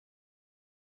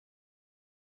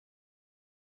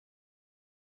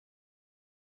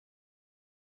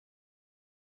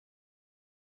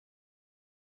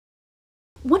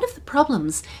One of the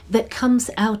problems that comes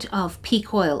out of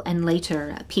peak oil and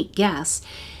later peak gas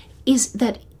is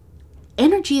that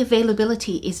energy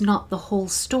availability is not the whole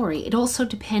story. It also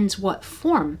depends what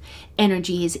form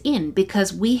energy is in,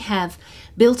 because we have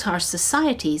built our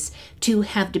societies to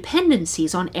have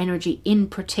dependencies on energy in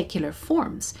particular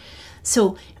forms.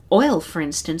 So oil, for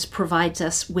instance, provides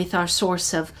us with our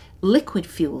source of liquid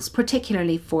fuels,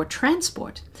 particularly for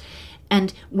transport.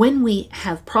 And when we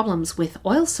have problems with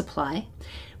oil supply,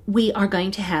 we are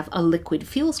going to have a liquid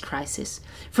fuels crisis.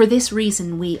 For this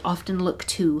reason, we often look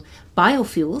to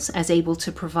biofuels as able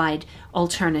to provide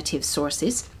alternative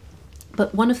sources.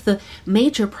 But one of the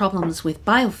major problems with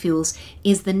biofuels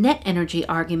is the net energy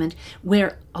argument,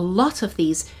 where a lot of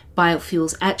these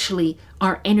biofuels actually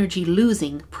are energy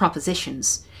losing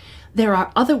propositions. There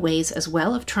are other ways as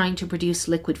well of trying to produce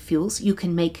liquid fuels. You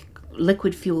can make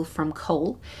liquid fuel from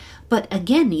coal, but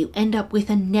again, you end up with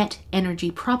a net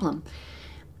energy problem.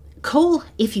 Coal,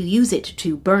 if you use it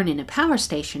to burn in a power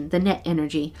station, the net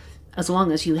energy, as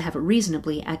long as you have a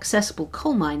reasonably accessible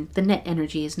coal mine, the net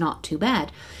energy is not too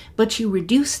bad. But you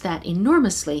reduce that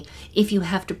enormously if you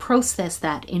have to process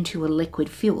that into a liquid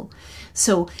fuel.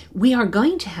 So we are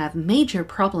going to have major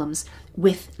problems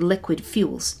with liquid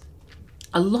fuels.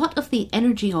 A lot of the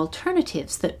energy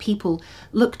alternatives that people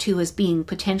look to as being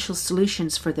potential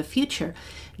solutions for the future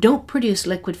don't produce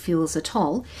liquid fuels at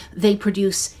all. They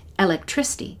produce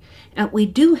electricity. Now, we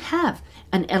do have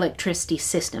an electricity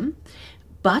system,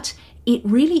 but it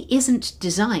really isn't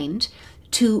designed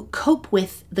to cope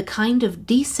with the kind of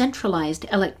decentralized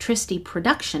electricity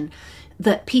production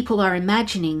that people are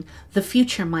imagining the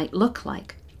future might look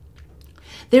like.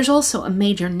 There's also a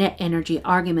major net energy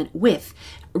argument with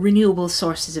renewable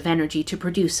sources of energy to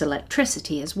produce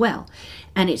electricity as well.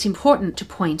 And it's important to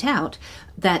point out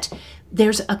that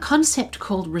there's a concept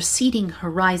called receding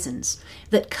horizons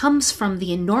that comes from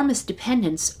the enormous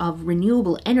dependence of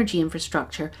renewable energy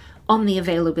infrastructure on the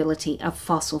availability of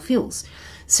fossil fuels.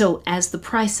 So as the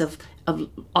price of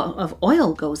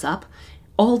oil goes up,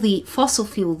 all the fossil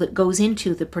fuel that goes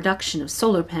into the production of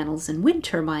solar panels and wind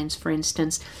turbines, for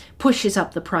instance, pushes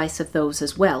up the price of those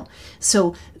as well.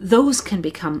 So those can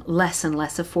become less and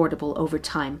less affordable over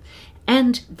time.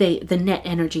 And the net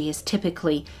energy is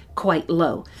typically quite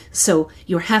low. So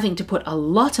you're having to put a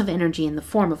lot of energy in the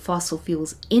form of fossil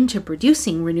fuels into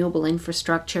producing renewable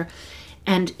infrastructure,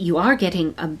 and you are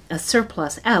getting a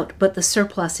surplus out, but the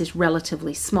surplus is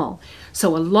relatively small.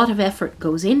 So a lot of effort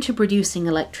goes into producing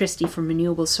electricity from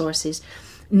renewable sources.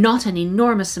 Not an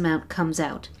enormous amount comes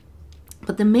out.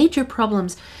 But the major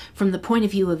problems from the point of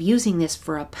view of using this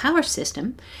for a power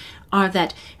system are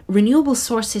that renewable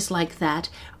sources like that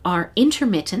are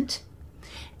intermittent,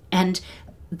 and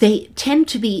they tend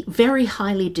to be very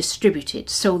highly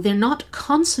distributed. So they're not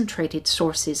concentrated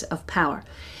sources of power.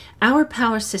 Our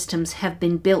power systems have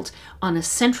been built on a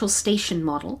central station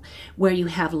model where you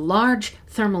have large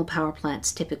thermal power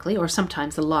plants typically, or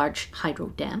sometimes a large hydro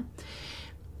dam,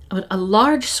 a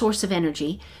large source of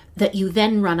energy that you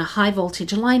then run a high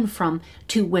voltage line from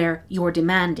to where your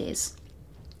demand is.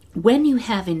 When you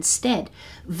have instead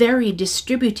very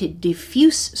distributed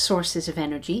diffuse sources of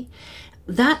energy,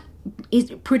 that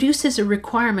produces a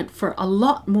requirement for a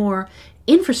lot more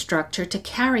infrastructure to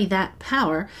carry that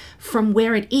power from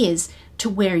where it is to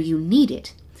where you need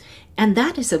it. And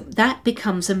that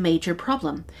becomes a major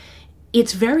problem.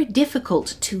 It's very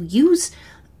difficult to use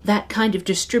that kind of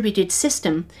distributed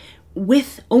system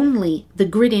with only the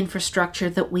grid infrastructure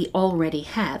that we already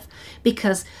have,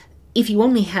 because if you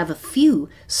only have a few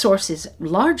sources,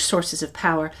 large sources of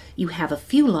power, you have a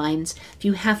few lines. If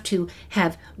you have to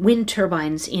have wind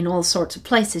turbines in all sorts of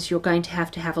places, you're going to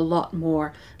have a lot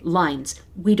more lines.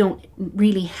 We don't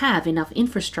really have enough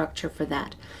infrastructure for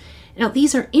that. Now,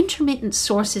 these are intermittent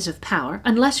sources of power,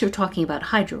 unless you're talking about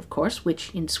hydro, of course,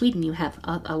 which in Sweden you have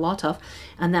a lot of,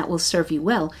 and that will serve you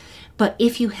well. But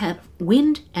if you have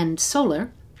wind and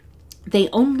solar, they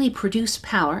only produce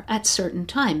power at certain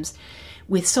times.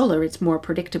 With solar, it's more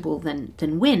predictable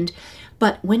than wind,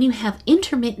 but when you have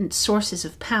intermittent sources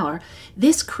of power,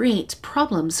 this creates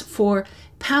problems for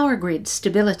power grid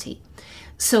stability.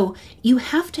 So you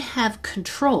have to have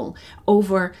control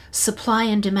over supply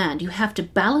and demand. You have to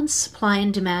balance supply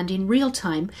and demand in real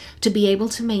time to be able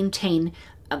to maintain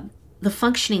the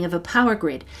functioning of a power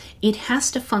grid. It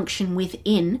has to function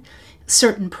within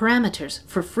certain parameters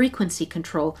for frequency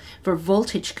control, for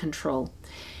voltage control.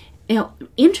 Now,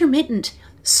 intermittent,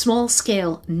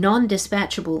 small-scale,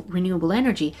 non-dispatchable renewable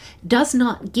energy does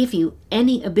not give you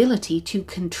any ability to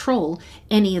control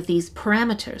any of these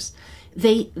parameters.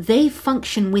 They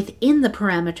function within the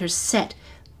parameters set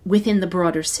within the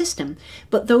broader system,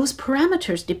 but those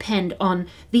parameters depend on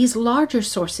these larger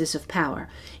sources of power.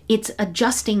 It's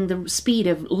adjusting the speed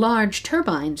of large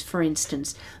turbines, for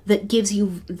instance, that gives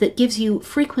you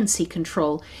frequency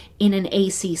control in an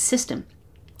AC system.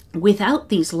 Without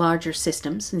these larger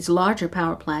systems, these larger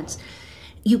power plants,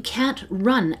 you can't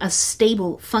run a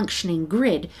stable functioning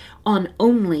grid on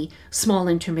only small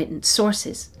intermittent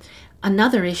sources.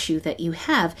 Another issue that you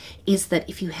have is that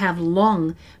if you have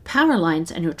long power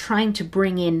lines and you're trying to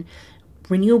bring in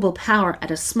renewable power at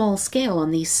a small scale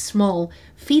on these small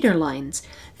feeder lines,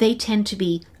 they tend to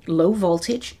be low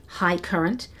voltage, high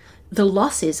current. The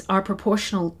losses are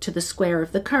proportional to the square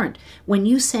of the current. When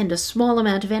you send a small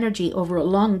amount of energy over a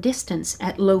long distance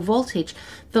at low voltage,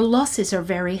 the losses are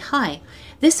very high.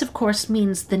 This, of course,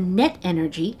 means the net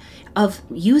energy of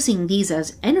using these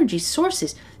as energy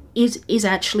sources is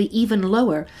actually even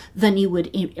lower than you would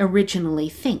originally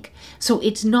think. So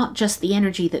it's not just the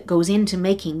energy that goes into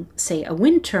making, say, a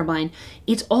wind turbine,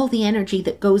 it's all the energy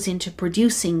that goes into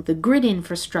producing the grid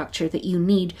infrastructure that you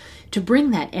need to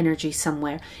bring that energy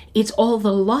somewhere. It's all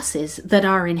the losses that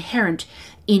are inherent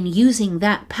in using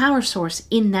that power source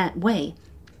in that way.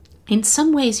 In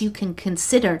some ways you can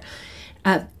consider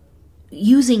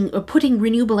using or putting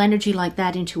renewable energy like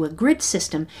that into a grid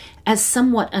system as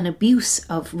somewhat an abuse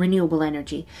of renewable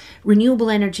energy. Renewable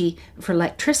energy for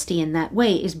electricity in that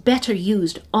way is better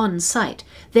used on site.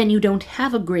 Then you don't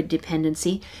have a grid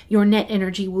dependency. Your net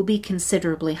energy will be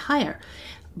considerably higher.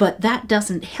 But that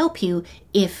doesn't help you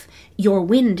if your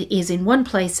wind is in one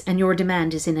place and your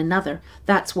demand is in another.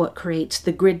 That's what creates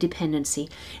the grid dependency.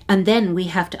 And then we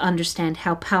have to understand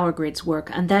how power grids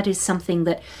work. And that is something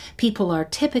that people are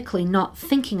typically not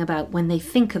thinking about when they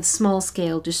think of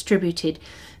small-scale distributed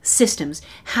systems,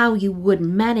 how you would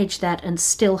manage that and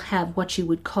still have what you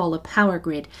would call a power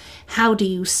grid. How do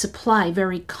you supply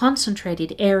very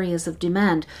concentrated areas of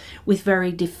demand with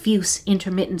very diffuse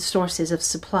intermittent sources of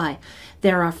supply?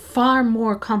 There are far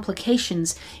more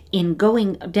complications in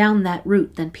going down that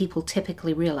route than people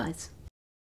typically realize.